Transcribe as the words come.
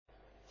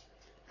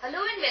Hello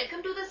and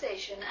welcome to the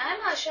session. I am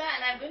Asha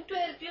and I am going to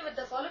help you with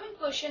the following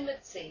question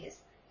which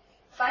says,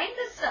 find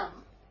the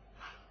sum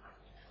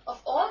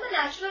of all the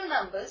natural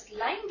numbers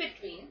lying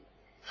between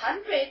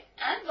 100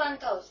 and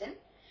 1000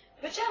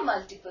 which are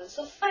multiples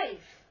of 5.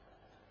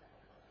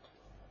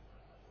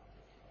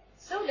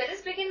 So let us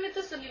begin with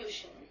the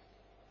solution,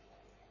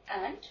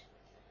 and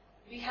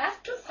we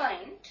have to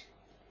find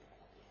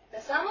the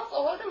sum of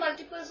all the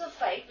multiples of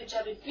 5 which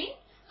are between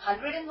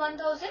 100 and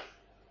 1000.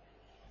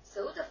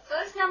 So the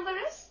first number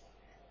is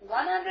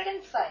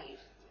 105,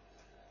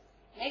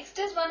 next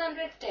is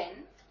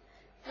 110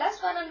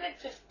 plus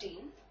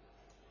 115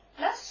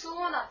 plus so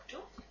on up to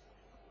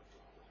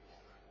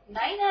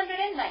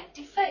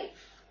 995.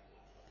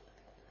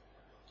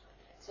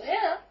 So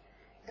here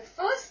the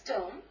first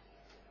term,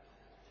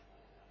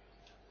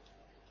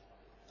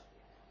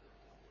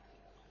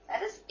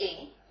 that is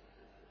A,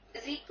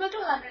 is equal to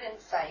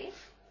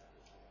 105.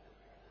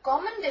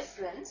 Common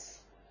difference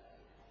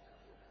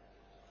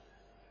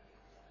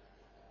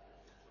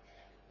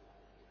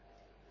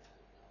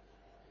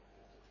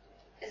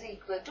is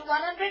equal to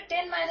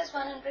 110 minus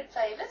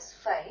 105 is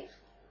 5,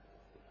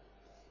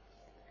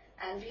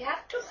 and we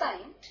have to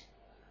find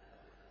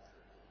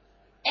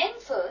n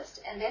first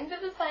and then we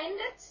will find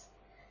its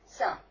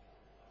sum.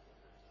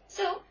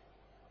 So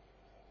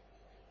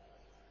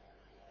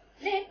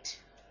let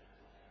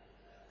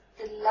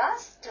the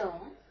last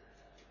term,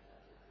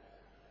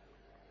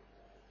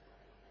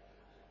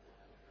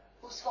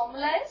 whose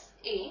formula is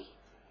A,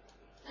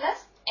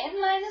 plus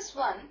n minus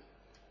 1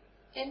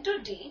 into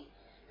D,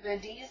 where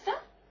D is the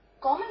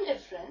common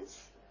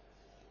difference.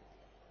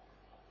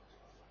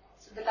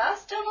 So the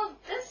last term of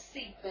this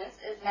sequence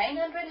is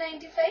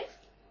 995,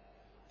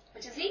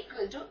 which is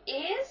equal to A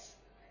is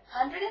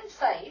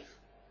 105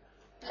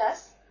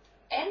 plus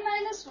n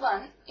minus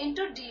 1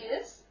 into D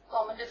is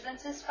common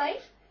difference is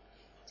 5.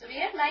 So we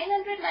have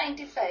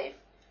 995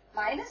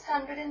 minus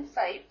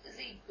 105 is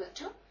equal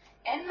to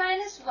n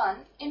minus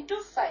 1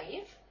 into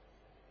 5.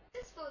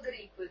 This is further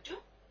equal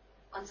to,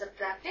 on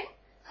subtracting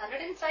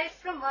 105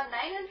 from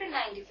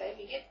 995,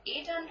 we get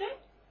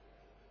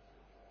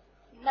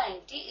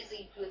 890 is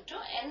equal to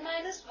n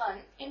minus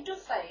 1 into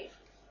 5,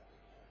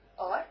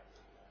 or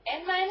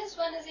n minus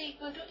 1 is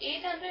equal to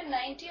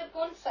 890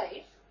 upon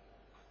 5,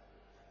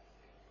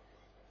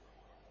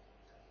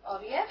 or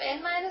we have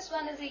n minus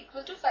 1 is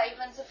equal to 5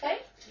 ones are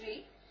 5,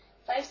 3,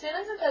 5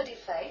 sevens are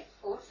 35,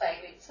 4,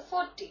 5 eights are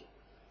 40.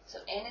 So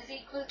n is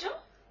equal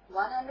to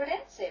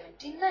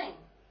 179.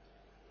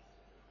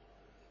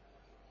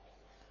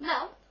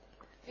 Now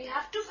we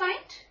have to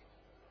find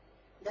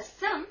the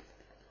sum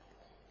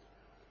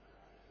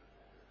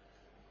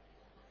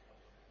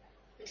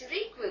which is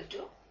equal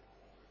to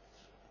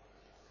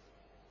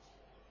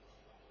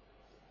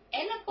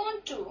n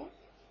upon 2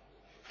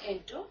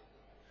 into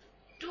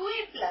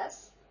 2a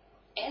plus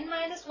n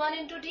minus 1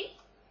 into d.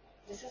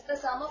 This is the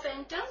sum of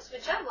n terms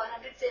which are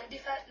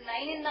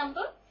 179 in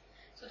number.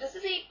 So this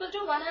is equal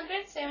to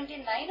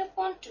 179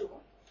 upon 2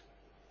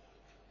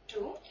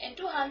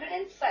 into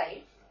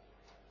 105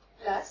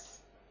 plus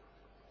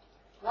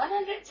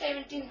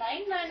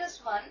 179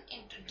 minus 1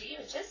 into d,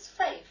 which is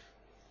 5.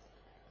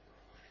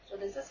 So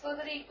this is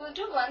further equal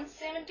to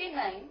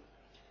 179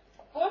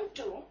 upon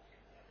 2.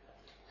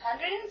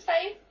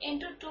 105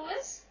 into 2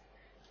 is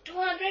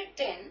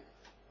 210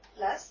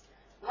 plus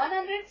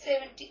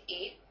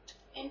 178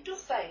 into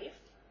 5,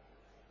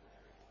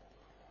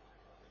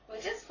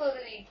 which is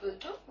further equal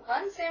to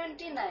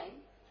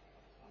 179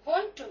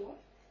 upon 2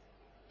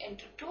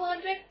 into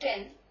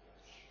 210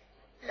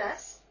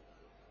 plus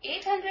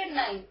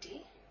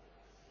 890,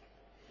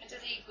 which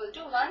is equal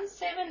to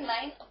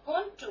 179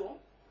 upon 2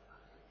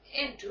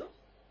 into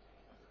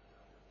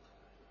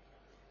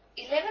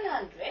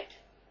 1100.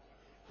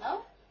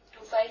 Now 2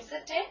 5s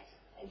are 10,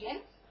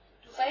 again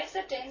 2 5s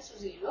are 10, so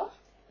 0.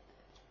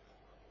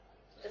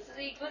 This is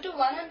equal to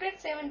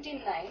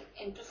 179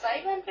 into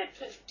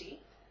 550,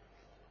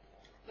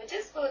 which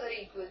is further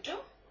equal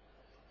to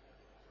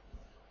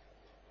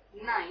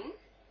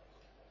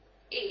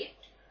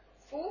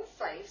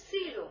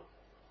 98450.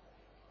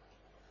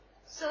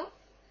 So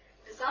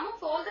the sum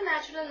of all the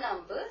natural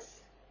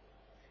numbers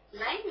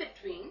lying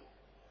between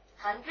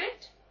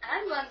 100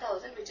 and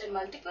 1000 which are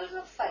multiples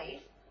of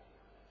 5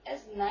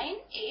 is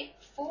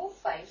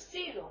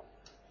 98450.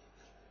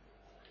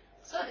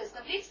 So this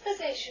completes the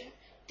session.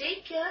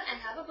 Take care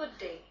and have a good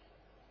day.